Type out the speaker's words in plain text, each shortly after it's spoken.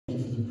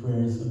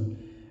prayers of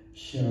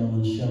Cheryl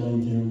and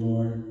Shelley, dear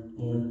Lord.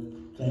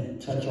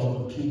 Lord, touch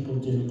all the people,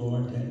 dear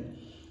Lord, that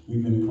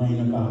we've been praying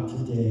about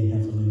today.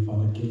 Heavenly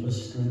Father, give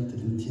us strength to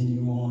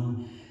continue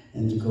on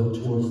and to go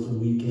towards the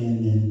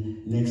weekend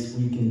and next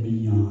week and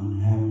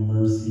beyond. Have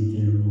mercy,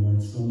 dear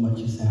Lord. So much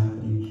is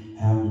happening.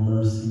 Have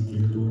mercy,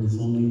 dear Lord. It's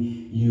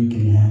only you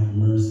can have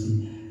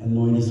mercy.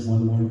 Anoint us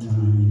one more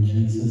time. In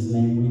Jesus'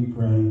 name we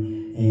pray.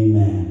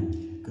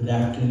 Amen. Good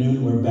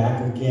afternoon. We're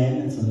back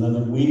again. It's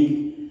another week.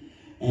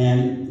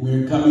 And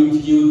we're coming to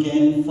you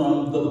again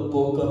from the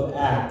book of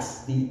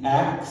Acts. The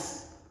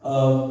Acts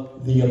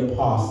of the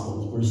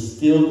Apostles. We're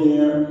still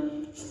there,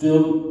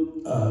 still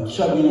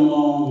chugging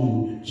along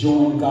and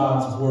enjoying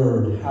God's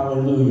word.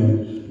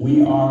 Hallelujah.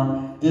 We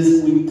are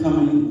this week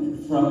coming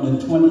from the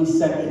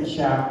 22nd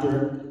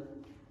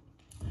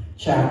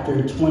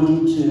chapter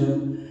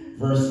 22,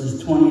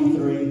 verses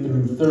 23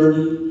 through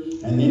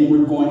 30. And then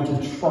we're going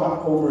to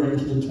trot over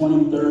into the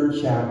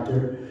 23rd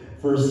chapter,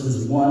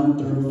 verses 1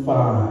 through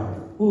 5.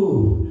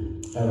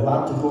 Ooh, got a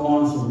lot to go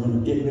on, so we're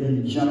going to get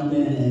ready to jump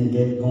in and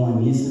get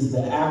going. This is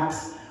the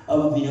Acts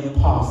of the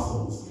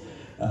Apostles.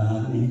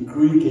 In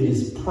Greek, it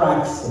is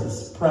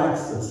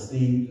praxis,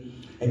 the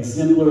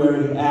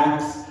exemplary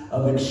acts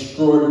of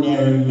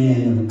extraordinary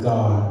men of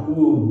God.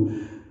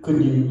 Ooh,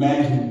 couldn't you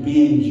imagine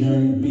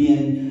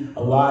being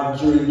alive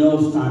during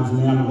those times? I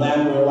mean, I'm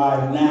glad we're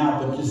alive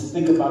now, but just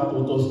think about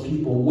what those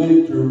people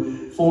went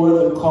through for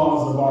the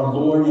cause of our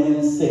Lord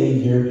and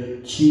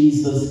Savior,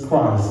 Jesus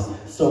Christ.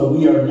 So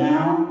we are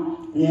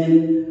now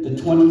in the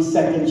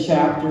 22nd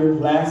chapter.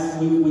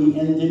 Last week we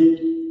ended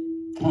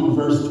on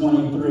verse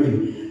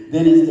 23.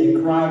 Then as they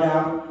cried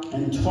out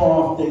and tore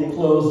off their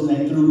clothes and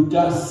they threw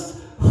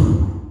dust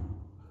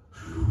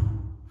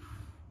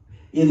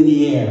in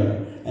the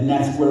air. And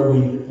that's where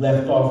we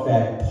left off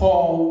at.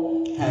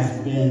 Paul has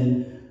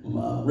been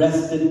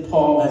arrested.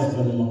 Paul has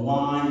been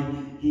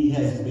maligned. He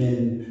has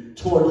been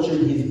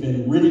tortured. He's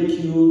been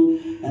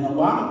ridiculed. And a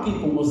lot of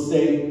people will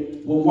say,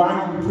 well, why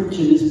are you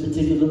preaching this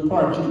particular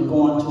part? You can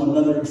go on to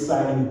another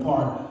exciting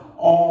part.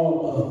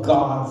 All of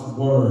God's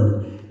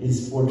word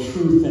is for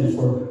truth and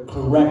for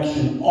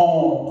correction.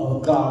 All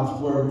of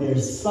God's word.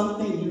 There's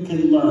something you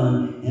can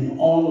learn in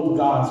all of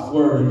God's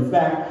word. In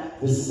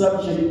fact, the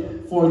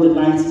subject for the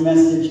night's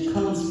message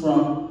comes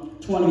from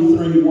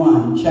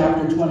 23:1,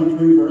 chapter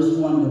 23, verse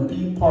 1, the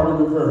B part of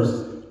the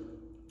verse.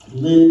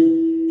 Live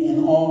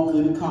in all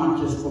good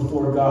conscience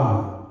before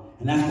God.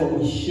 And that's what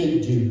we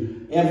should do.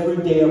 Every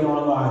day of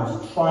our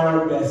lives, try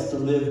our best to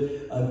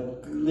live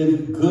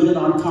good in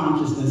our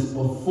consciousness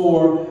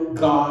before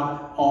God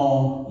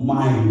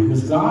Almighty.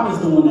 Because God is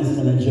the one that's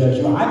going to judge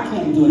you. I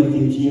can't do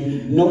anything to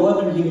you. No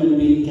other human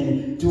being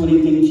can do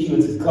anything to you.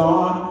 It's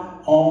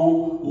God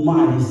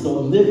Almighty. So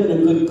live in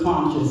a good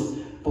conscience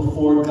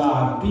before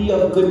God. Be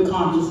of good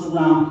conscience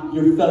around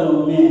your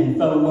fellow men,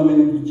 fellow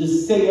women.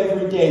 Just say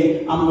every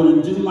day, I'm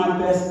going to do my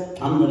best.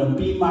 I'm going to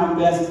be my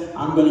best.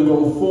 I'm going to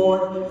go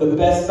forward the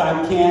best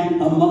I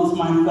can amongst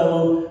my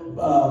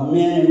fellow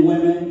men and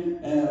women,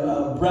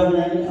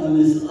 brethren on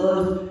this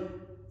earth,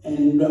 and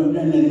in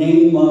the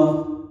name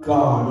of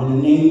God, in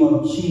the name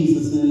of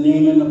Jesus, in the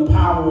name and the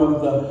power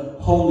of the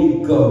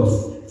Holy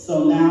Ghost.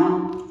 So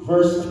now,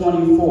 verse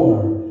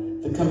 24.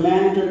 The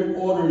commander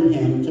ordered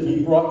him to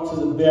be brought to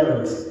the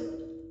barracks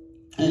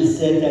and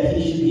said that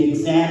he should be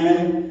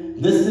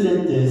examined, listen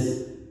at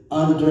this,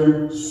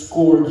 under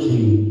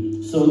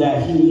scourging, so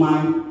that he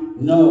might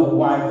know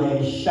why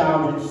they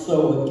shouted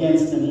so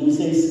against him. When we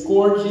say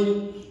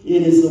scourging,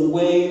 it is a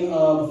way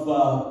of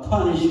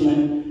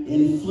punishment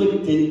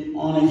inflicted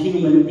on a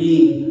human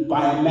being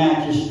by a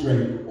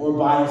magistrate or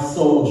by a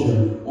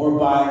soldier or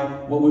by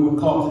what we would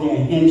call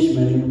today a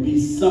henchman. It would be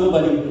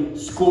somebody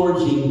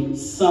scourging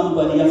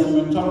somebody else. We're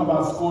going to talk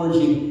about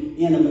scourging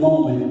in a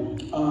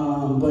moment.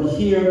 But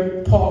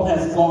here, Paul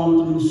has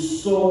gone through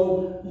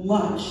so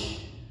much.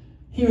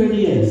 Here it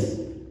is.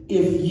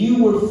 If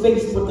you were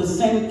faced with the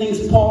same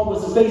things Paul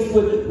was faced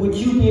with, would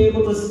you be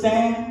able to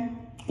stand?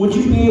 Would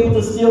you be able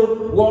to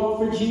still walk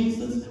for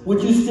Jesus?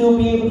 Would you still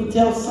be able to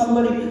tell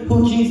somebody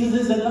who Jesus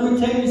is? And let me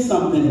tell you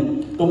something.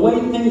 The way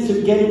things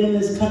are getting in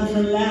this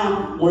country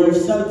now, where if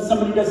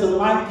somebody doesn't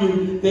like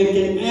you, they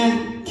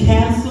can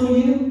cancel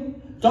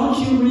you. Don't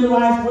you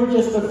realize we're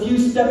just a few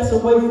steps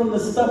away from the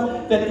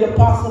stuff that the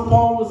Apostle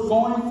Paul was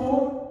going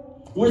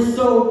for? We're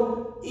so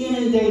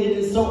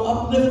inundated and so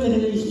uplifted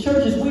in these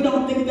churches, we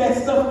don't think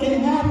that stuff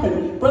can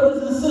happen.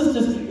 Brothers and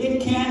sisters, it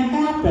can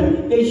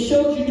happen. They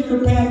showed you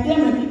through the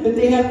pandemic that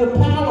they have the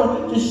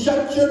power to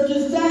shut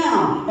churches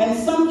down. And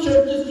some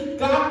churches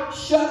got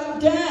shut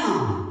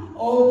down.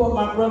 Oh, but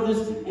my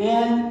brothers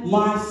and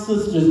my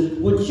sisters,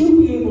 would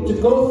you be able to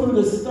go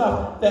through the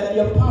stuff that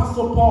the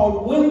Apostle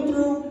Paul went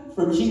through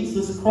for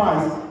Jesus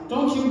Christ?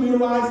 Don't you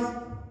realize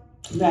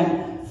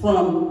that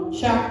from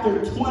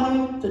chapter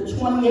 20 to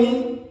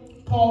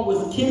 28, Paul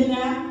was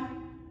kidnapped,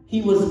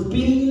 he was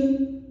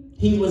beaten,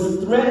 he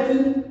was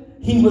threatened,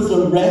 he was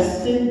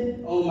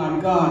arrested. Oh Oh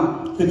my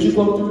God. Could you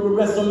go through the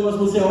rest? Some of us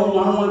will say, oh,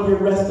 I don't want to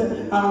be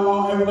arrested. I don't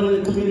want everybody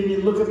in the community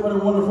to look at what a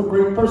wonderful,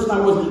 great person I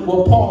was.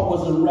 Well, Paul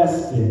was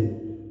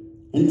arrested,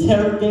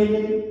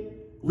 interrogated,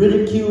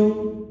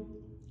 ridiculed,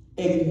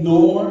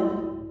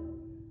 ignored,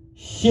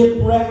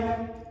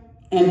 shipwrecked,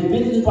 and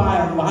bitten by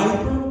a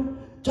viper.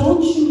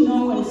 Don't you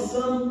know in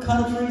some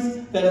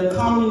countries that are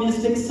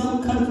communistic,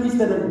 some countries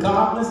that are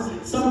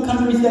godless, some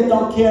countries that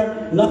don't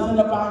care nothing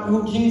about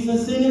who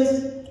Jesus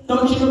is?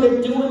 Don't you know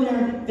they're doing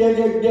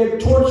they're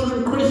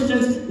torturing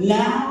Christians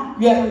now?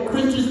 You have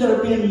Christians that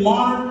are being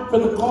martyred for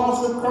the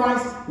cause of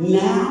Christ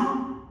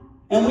now?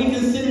 And we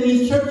can sit in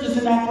these churches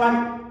and act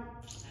like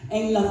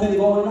ain't nothing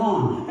going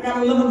on. I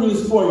got another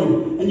news for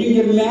you. And you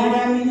can get mad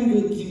at me,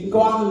 you can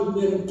go out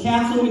and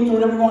cancel me, do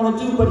whatever you want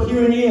to do, but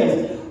here it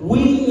is.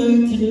 We need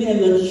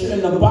to,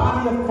 in the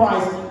body of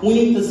Christ, we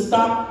need to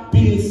stop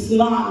being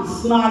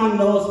snotting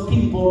those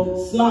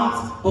people,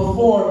 snots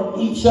before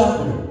each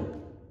other.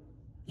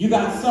 You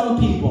got some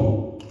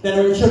people that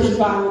are in Church of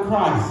God in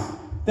Christ.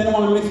 They don't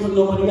want to mix with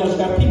nobody else. You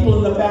got people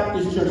in the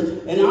Baptist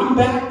church, and I'm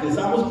Baptist.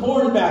 I was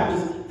born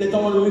Baptist, that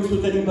don't want to mix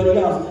with anybody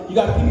else. You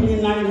got people in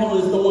United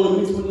Holiness that don't want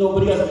to mix with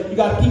nobody else. You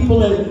got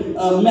people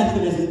in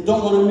Methodist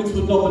don't want to mix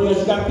with nobody else.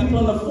 You got people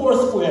in the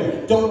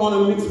Foursquare don't want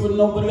to mix with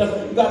nobody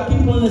else. You got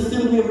people in the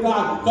Assembly of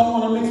God don't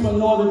want to mix with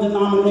no other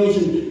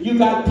denomination. You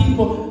got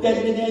people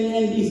that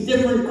in these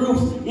different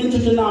groups,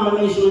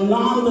 interdenominational,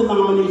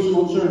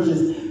 non-denominational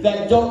churches,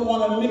 that don't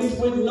want to mix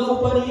with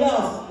nobody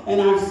else.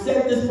 And I've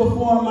said this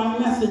before in my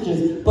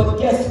messages, but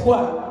guess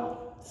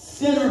what?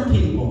 Sinner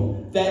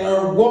people that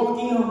are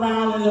walking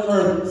around in the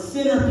earth,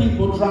 sinner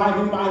people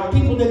driving by,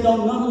 people that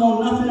don't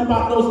know nothing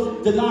about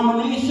those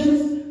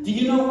denominations, do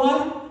you know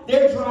what?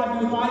 They're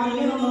driving by and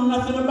they don't know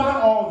nothing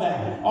about all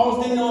that.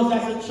 All they know is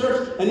that's a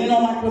church, and they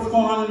don't like what's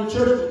going on in the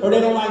church, or they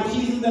don't like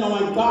Jesus, they don't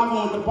like God, they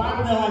don't like the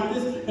Bible, they don't like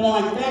this, they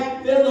don't like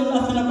that. They don't know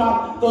nothing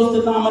about those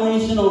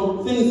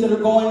denominational things that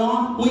are going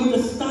on. We need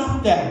to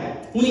stop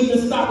that. We need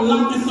to stop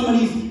knocking some of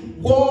these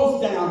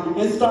walls down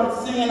and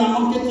start saying,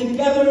 I'm going to get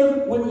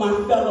together with my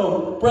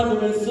fellow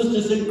brothers and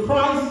sisters in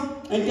Christ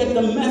and get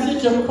the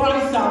message of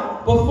Christ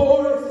out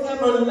before it's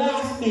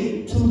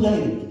everlasting too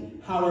late.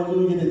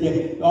 Hallelujah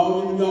today. You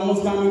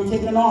almost got me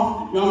taken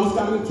off. You almost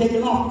got me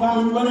taken off. You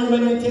got me running,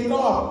 ready to take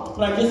off.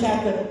 But I just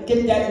had to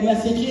get that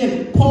message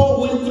in.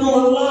 Paul went through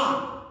a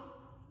lot,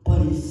 but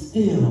he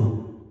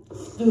still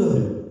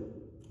stood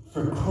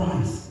for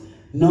Christ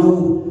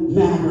no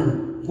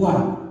matter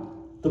what.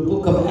 The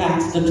book of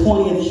Acts, the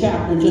 20th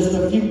chapter, just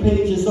a few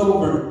pages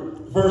over,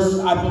 verse,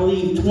 I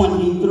believe,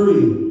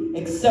 23.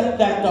 Except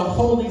that the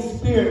Holy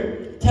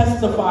Spirit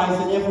testifies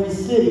in every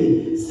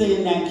city,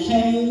 saying that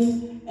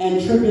chains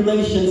and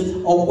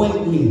tribulations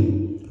await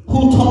me.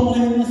 Who told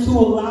him this? Who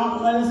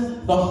allowed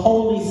this? The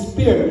Holy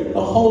Spirit,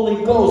 the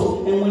Holy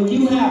Ghost. And when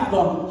you have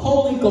the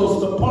Holy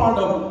Ghost, a part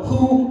of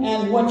who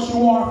and what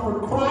you are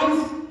for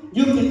Christ,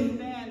 you can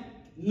stand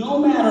no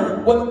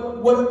matter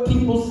what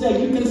people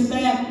say. You can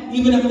stand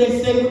even if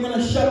they say we're going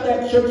to shut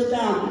that church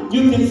down.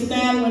 You can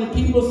stand when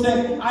people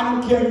say, I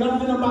don't care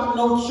nothing about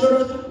no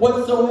church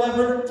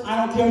whatsoever. I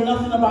don't care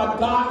nothing about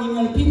God.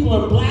 Even people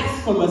are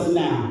blasphemous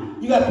now.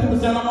 You got people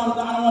saying, I don't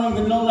want to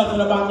even know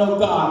nothing about no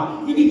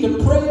God. You need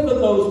to pray for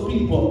those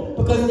people,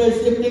 because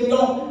if they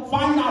don't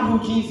find out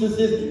who Jesus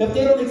is, if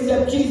they don't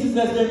accept Jesus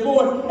as their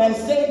Lord and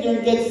Savior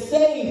and get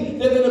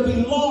saved, they're going to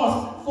be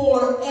lost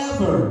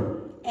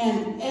forever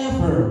and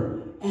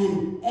ever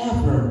and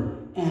ever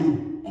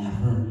and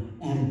ever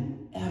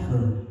and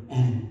ever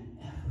and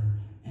ever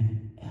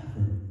and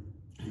ever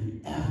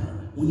and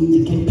ever. We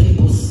need to get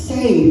people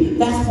saved.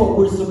 That's what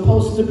we're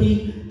supposed to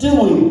be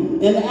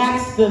doing. In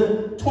Acts,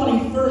 the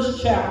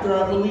 21st chapter,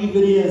 I believe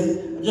it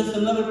is, just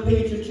another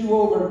page or two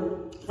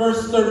over,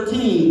 verse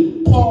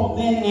 13, Paul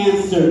then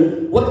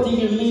answered, what do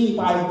you mean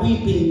by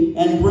weeping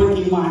and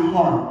breaking my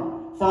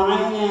heart? For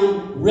I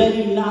am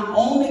ready not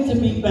only to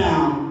be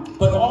bound,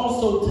 but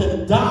also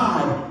to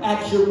die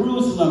at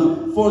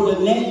Jerusalem for the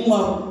name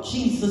of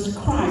Jesus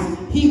Christ.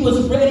 He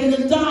was ready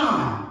to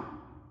die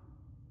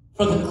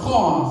for the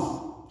cause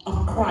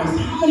of Christ.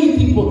 How many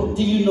people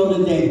do you know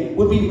today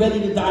would be ready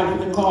to die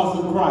for the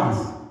cause of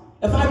Christ?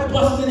 If I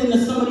busted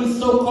into some of these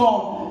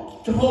so-called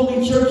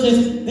holy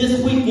churches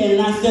this weekend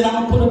and I said,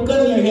 I'm going to put a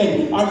gun in your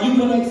head, are you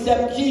going to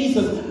accept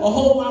Jesus? A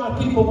whole lot of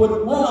people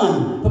would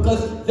run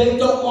because they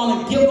don't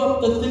want to give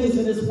up the things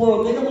of this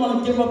world. They don't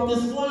want to give up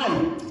this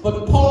life.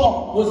 But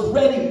Paul was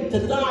ready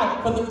to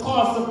die for the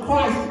cause of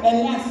Christ,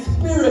 and that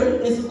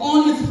spirit is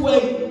on its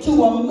way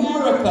to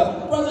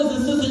America. Brothers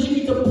and sisters, you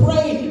need to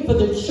pray for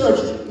the church.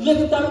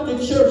 Lift up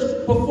the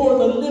church before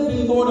the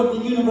living Lord of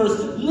the universe.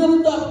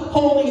 Lift up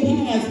holy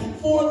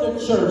hands for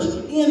the church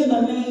in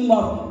the name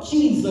of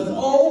Jesus.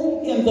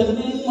 Oh, in the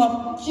name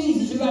of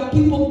Jesus. You got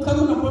people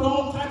coming up with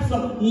all types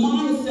of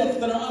mindsets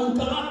that are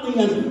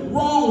ungodly and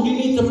wrong. You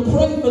need to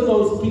pray for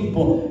those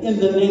people in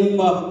the name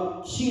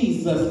of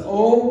Jesus.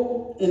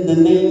 Oh, in the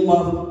name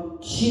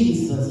of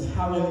Jesus.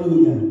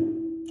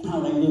 Hallelujah.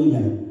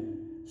 Hallelujah.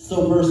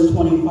 So verse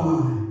 25.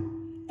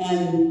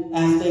 And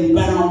as they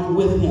bound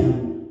with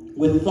him,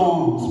 with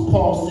thongs.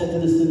 Paul said to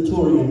the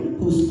centurion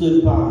who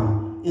stood by,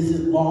 is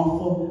it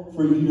lawful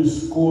for you to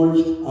scourge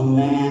a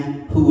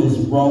man who is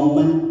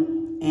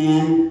Roman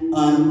and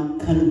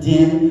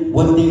uncondemned?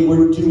 What they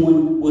were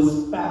doing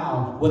was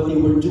foul. What they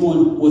were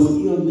doing was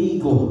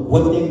illegal.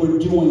 What they were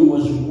doing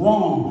was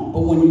wrong.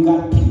 But when you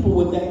got people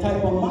with that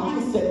type of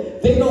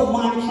mindset, they don't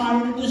mind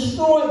trying to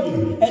destroy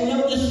you. And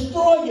they'll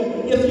destroy you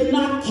if you're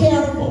not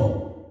careful.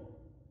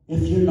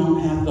 If you don't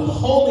have the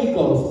Holy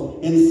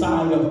Ghost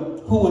inside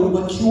of who and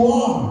what you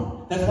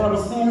are. That's what I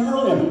was saying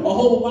earlier. A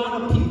whole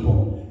lot of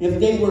people, if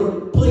they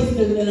were placed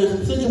in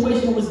a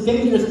situation that was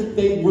dangerous,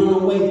 they'd run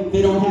away.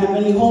 They don't have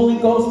any Holy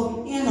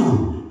Ghost in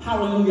them.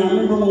 Hallelujah. I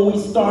remember when we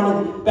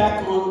started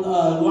back on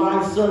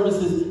live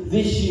services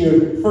this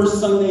year, first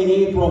Sunday in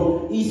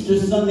April, Easter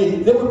Sunday,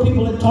 there were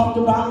people that talked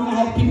about me.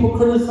 I had people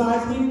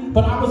criticize me,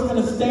 but I was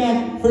going to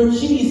stand for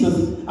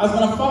Jesus. I was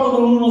going to follow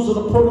the rules of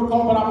the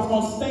protocol, but I was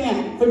going to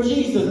stand for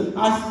Jesus.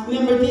 I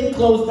never did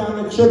close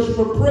down the church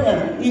for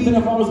prayer. Even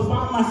if I was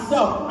by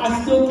myself,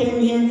 I still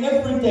came here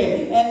every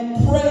day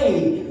and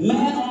prayed.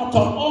 Man ought to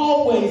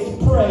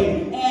always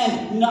pray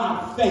and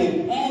not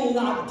faint, and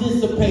not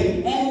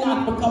dissipate, and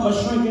not become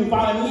a shrinking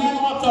violet. Man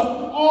ought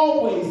to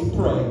always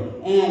pray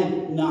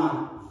and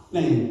not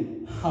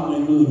faint.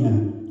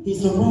 Hallelujah.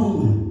 He's a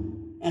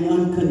Roman and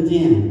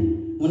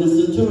uncondemned. When the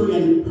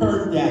centurion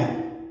heard that,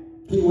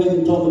 he went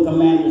and told the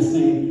commander,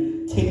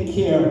 saying, take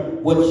care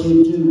what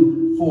you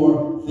do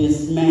for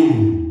this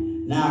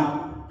man.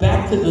 Now,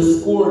 back to the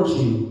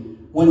scourging.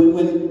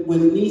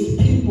 When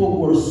these people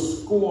were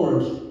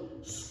scourged,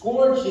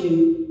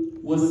 scourging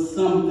was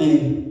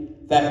something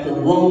that the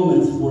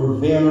Romans were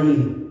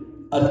very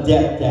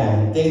adept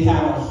at. They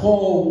had a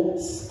whole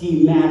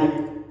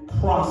schematic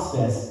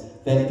process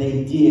that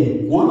they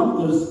did. One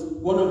of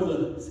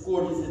the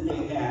scourges that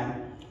they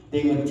had,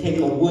 they would take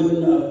a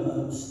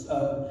wooden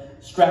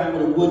strap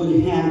with a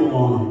wooden handle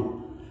on it,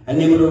 and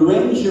they would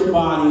arrange your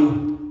body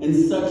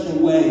in such a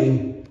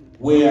way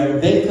where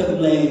they could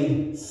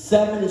lay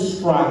 7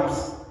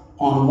 stripes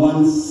on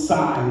one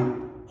side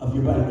of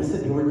your body. They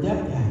said they were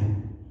adept at it.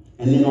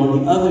 And then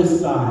on the other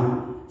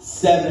side,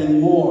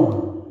 7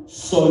 more.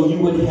 So you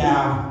would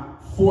have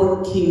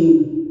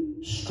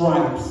 14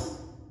 stripes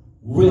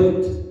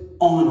ripped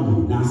on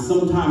you. Now,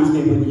 sometimes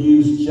they would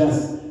use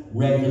just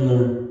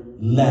regular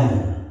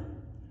leather.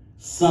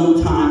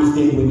 Sometimes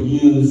they would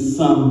use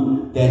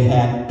some that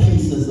had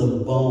pieces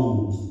of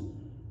bones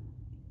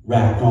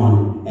wrapped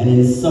on it. And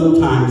then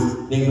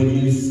sometimes they would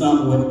use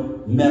some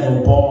with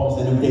metal balls.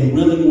 And if they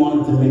really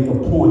wanted to make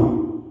a point,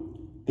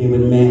 they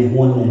would make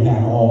one that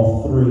had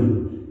all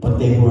 3. But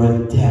they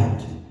were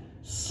adept.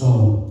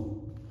 So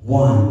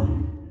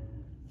 1,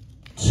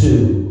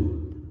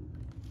 2,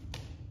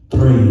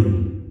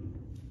 3,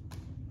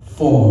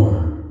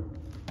 4,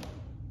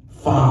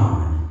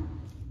 5,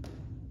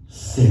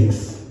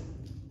 6,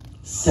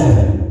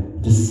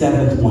 7. The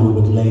 7th one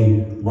would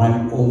lay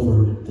right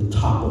over the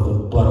top of the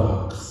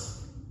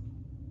buttocks.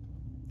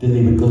 Then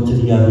they would go to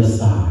the other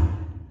side.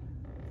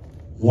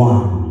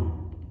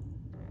 1,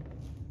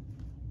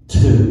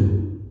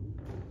 2,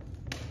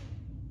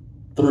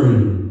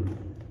 3,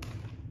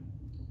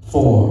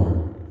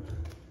 4,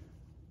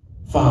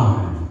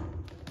 5,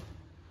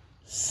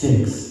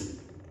 6.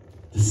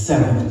 The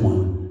 7th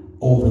one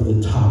over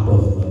the top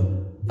of the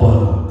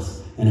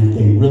buttocks. And if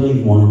they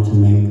really wanted to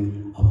make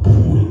a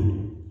point,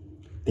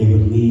 they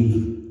would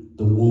leave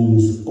the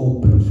wounds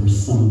open for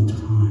some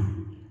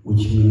time,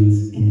 which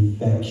means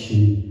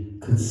infection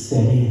could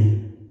set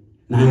in.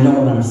 Now, I know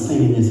what I'm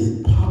saying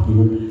isn't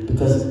popular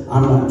because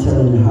I'm not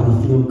telling you how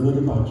to feel good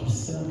about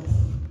yourself.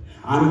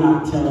 I'm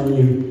not telling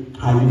you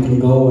how you can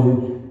go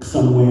and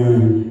somewhere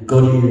and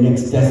go to your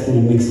next destiny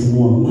and make some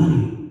more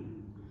money.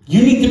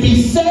 You need to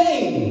be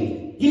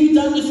saved. You need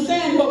to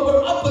understand what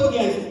we're up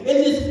against in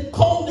this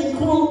cold and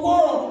cruel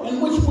world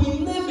in which we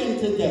live in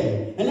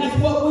today. And that's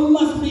what we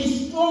must be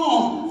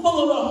strong,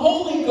 full of the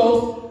Holy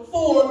Ghost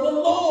for the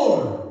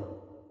Lord.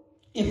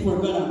 If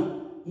we're going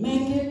to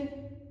make it,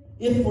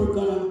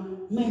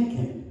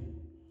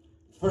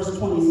 Verse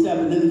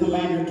 27, then the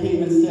commander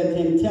came and said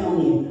to him, tell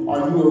me,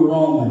 are you a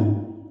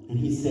Roman? And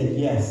he said,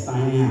 yes, I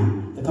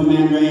am. The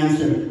commander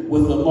answered,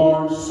 with a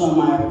large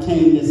sum I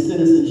obtained this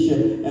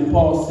citizenship. And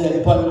Paul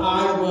said, but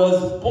I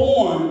was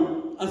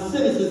born a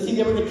citizen. See,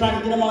 they were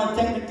trying to get him on a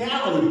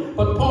technicality.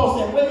 But Paul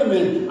said, wait a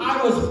minute,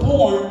 I was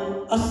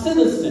born a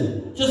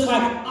citizen. Just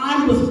like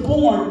I was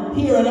born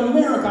here in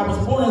America. I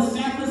was born in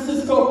San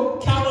Francisco,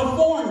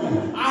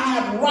 California. I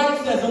have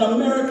rights as an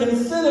American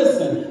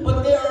citizen.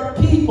 But there are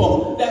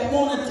people that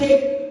want to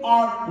take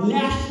our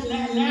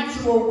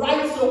natural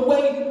rights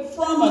away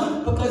from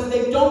us because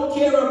they don't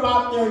care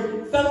about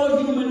their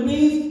fellow human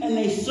beings, and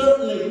they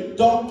certainly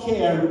don't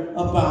care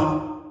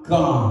about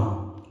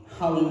God.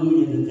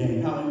 Hallelujah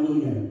today.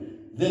 Hallelujah.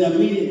 Then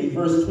immediately,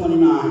 verse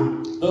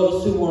 29,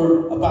 those who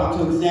were about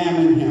to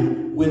examine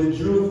him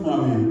withdrew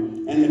from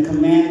him, and the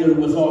commander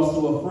was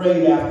also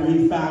afraid after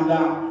he found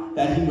out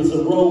that he was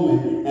a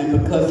Roman,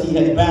 and because he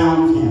had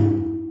bound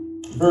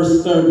him.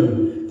 Verse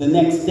 30, the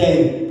next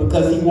day,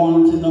 because he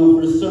wanted to know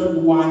for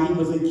certain why he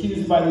was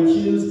accused by the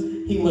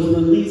Jews, he was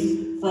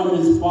released from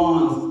his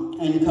bonds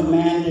and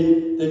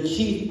commanded the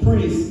chief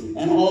priests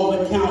and all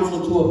the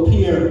council to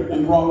appear,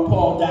 and brought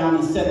Paul down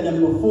and set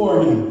them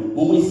before him.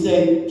 When we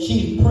say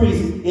chief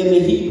priest in the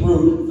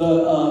Hebrew,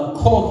 the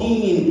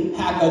Kohen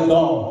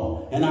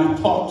Haggadah, and I've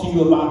talked to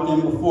you about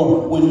them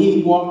before. When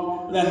he walked,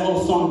 that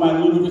whole song by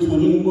Ludacris,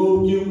 when he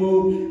moved, you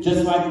moved,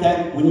 just like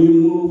that. When you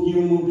move,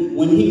 you move.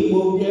 When he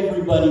moved,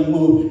 everybody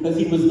moved, because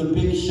he was the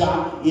big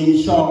shot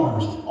in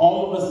charge.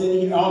 All of us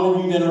in here, all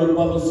of you that are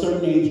above a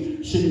certain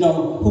age, should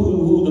know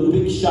who the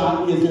big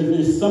shot is. If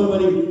there's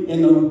somebody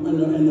in the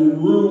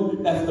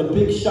room that's the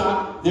big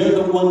shot, they're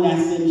the one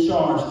that's in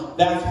charge.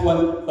 That's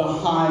what the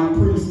high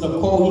priest, the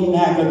Kohen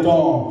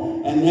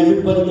Haggadah, and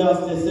everybody else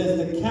that says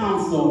the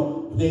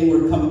council, they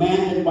were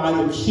commanded by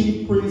the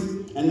chief priest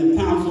and the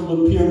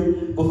council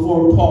appeared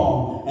before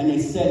Paul, and they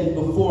said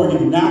before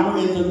him. Now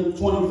we're into the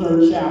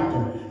 23rd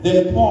chapter.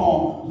 Then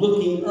Paul,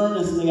 looking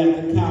earnestly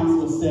at the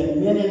council, said,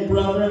 Men and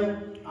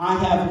brethren, I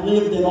have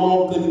lived in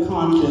all good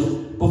conscience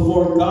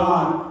before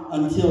God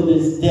until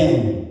this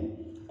day.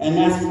 And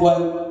that's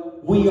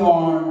what we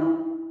are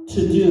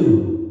to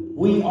do.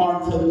 We are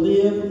to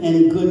live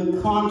in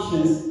good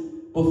conscience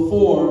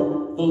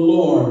before the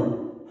Lord.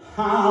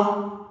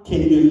 How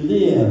can you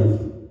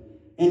live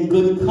in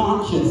good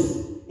conscience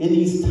in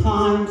these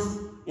times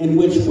in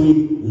which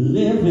we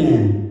live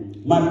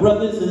in? My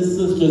brothers and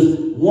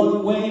sisters,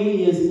 one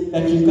way is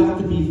that you got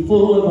to be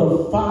full of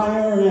a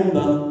fire and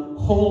the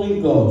Holy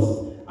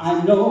Ghost.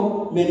 I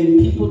know many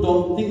people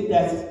don't think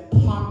that's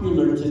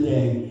popular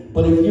today,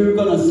 but if you're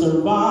going to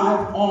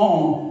survive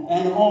all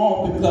and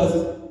all,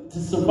 because to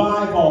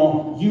survive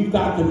all, you've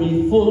got to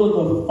be full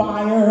of the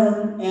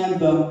fire and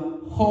the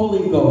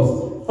Holy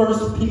Ghost.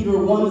 1 Peter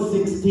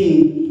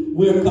 1:16,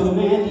 we're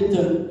commanded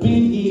to be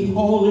ye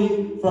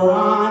holy, for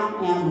I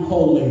am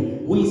holy.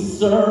 We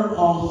serve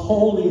a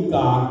holy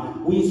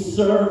God. We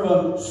serve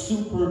a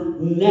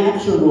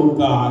supernatural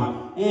God.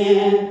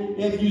 And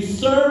if you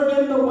serve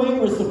him the way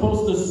we're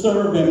supposed to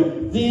serve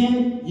him,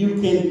 then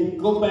you can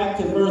go back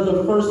to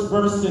the first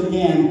verse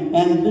again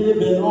and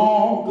live in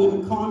all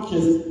good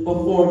conscience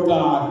before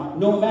God.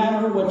 No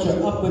matter what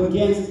you're up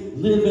against,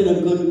 live in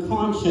a good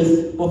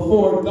conscience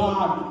before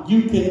God.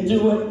 You can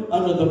do it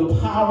under the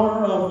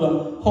power of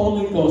the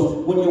Holy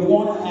Ghost. When you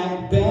want to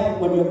act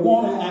bad, when you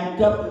want to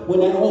act up,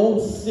 when that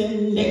old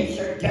sin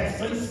nature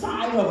gets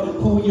inside of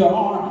who you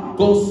are,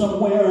 go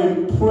somewhere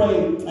and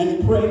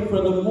pray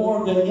for the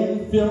more the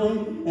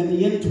infilling and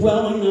the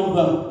indwelling of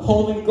the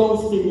Holy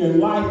Ghost in your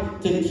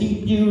life to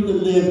keep you to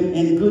live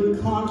in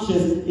good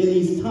conscience in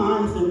these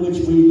times in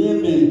which we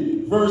live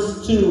in.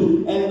 Verse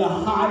 2, and the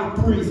high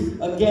priest,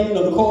 again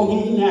the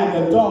Kohen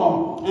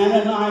Haggadah,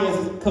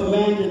 Ananias,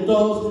 commanded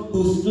those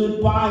who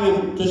stood by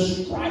him to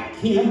strike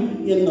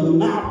him in the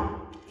mouth.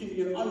 Can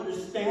you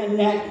understand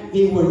that?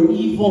 They were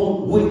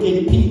evil,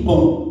 wicked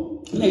people.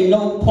 They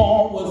know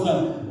Paul was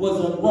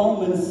a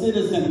Roman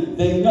citizen.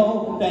 They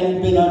know that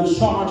he'd been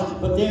uncharged,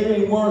 but there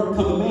they were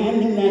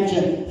commanding that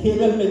you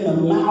hit him in the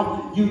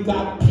mouth. You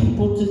got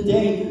people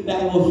today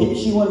that will hit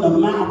you in the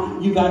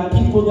mouth. You got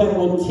people that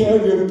will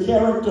tear your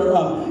character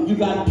up. You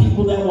got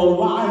people that will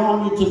lie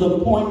on you to the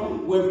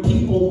point where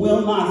people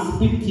will not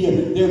speak to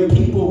you. There are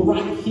people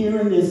right here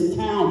in this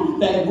town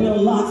that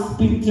will not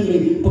speak to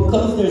me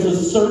because there's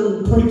a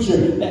certain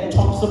preacher that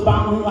talks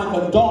about me like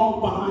a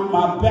dog behind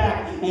my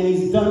back, and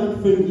he's done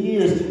it for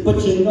years.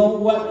 But you know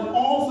what?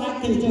 All I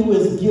can do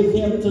is give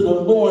him to the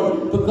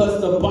Lord, because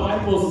the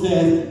Bible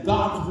says,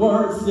 God's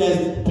word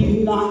says,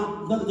 be not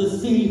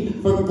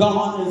deceived, for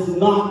God is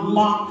not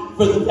mocked.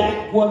 For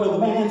that what a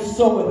man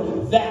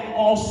soweth, that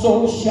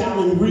also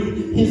shall he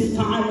reap. His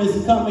time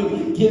is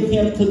coming. Give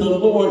him to the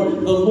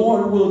Lord. The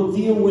Lord will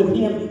deal with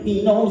him.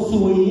 He knows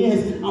who he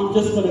is. I'm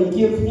just going to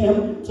give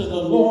him to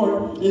the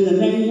Lord in the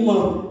name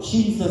of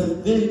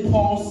Jesus. Then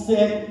Paul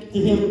said to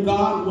him,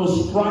 God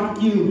will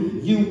strike you,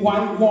 you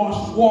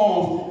whitewashed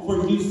walls,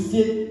 for you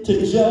sit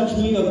to judge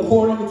me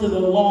according to the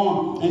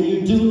law, and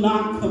you do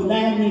not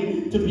command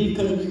me to be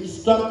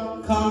constructed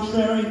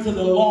contrary to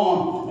the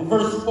law. And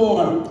verse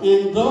 4,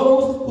 and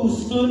those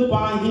who stood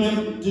by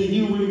him do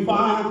you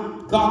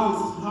revile,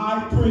 God's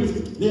high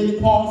priest. Then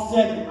Paul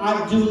said,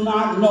 I do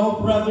not know,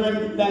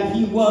 brethren, that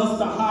he was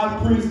the high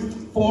priest,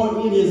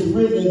 for it is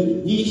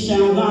written, ye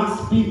shall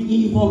not speak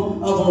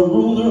evil of a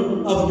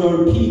ruler of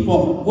your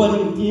people. What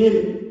he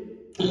did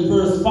in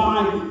verse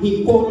 5,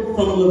 he quoted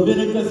from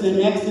Leviticus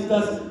and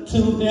Exodus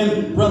to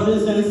them.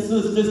 Brothers and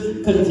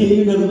sisters,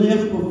 continue to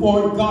live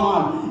before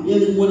God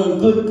with a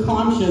good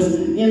conscience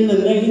in the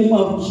name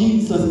of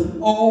Jesus.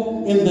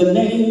 Oh, in the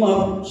name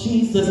of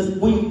Jesus,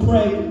 we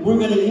pray. We're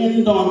going to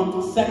end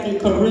on 2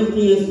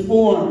 Corinthians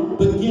 4,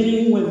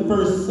 beginning with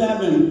verse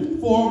 7.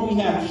 For we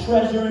have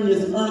treasure in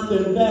this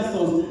earthen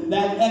vessels,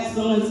 that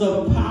excellence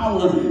of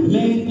power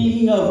may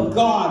be of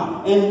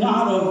God and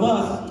not of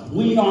us.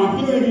 We are,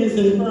 here it is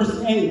in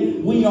verse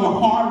 8, we are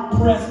hard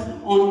pressed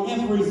on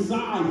every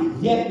side,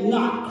 yet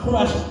not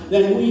crushed,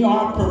 that we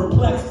are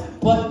perplexed,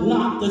 but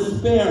not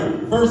despair.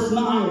 Verse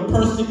 9,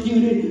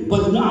 persecuted,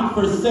 but not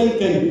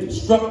forsaken.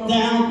 Struck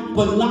down,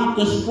 but not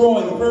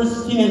destroyed.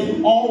 Verse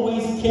 10,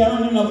 always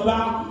carrying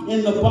about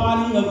in the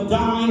body of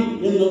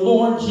dying in the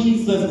Lord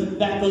Jesus,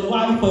 that the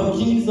life of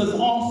Jesus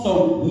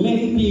also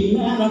may be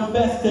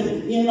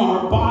manifested in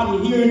our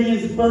body. Here it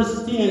is,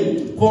 verse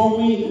 10, for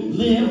we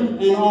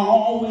live and are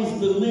always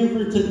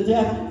delivered to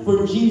death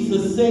for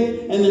Jesus'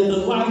 sake, and that the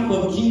life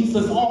of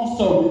Jesus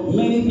also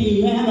may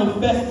be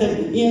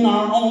manifested in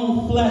our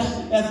own flesh.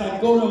 As I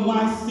go to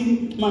my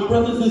seat, my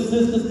brothers and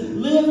sisters,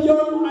 live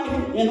your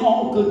life in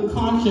all good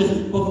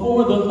conscience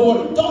before the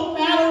Lord. Don't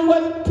matter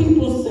what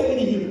people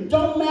say to you.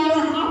 Don't matter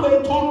how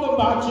they talk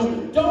about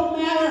you. Don't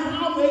matter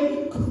how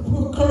they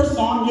curse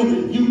on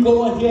you. You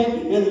go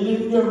ahead and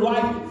live your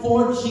life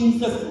for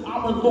Jesus,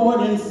 our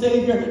Lord and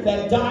Savior,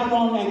 that died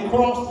on that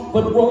cross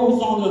but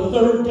rose on the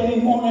third day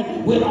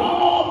morning with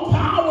all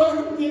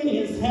power in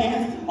his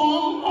hands.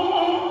 All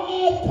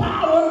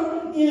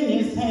power in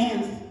his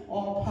hands.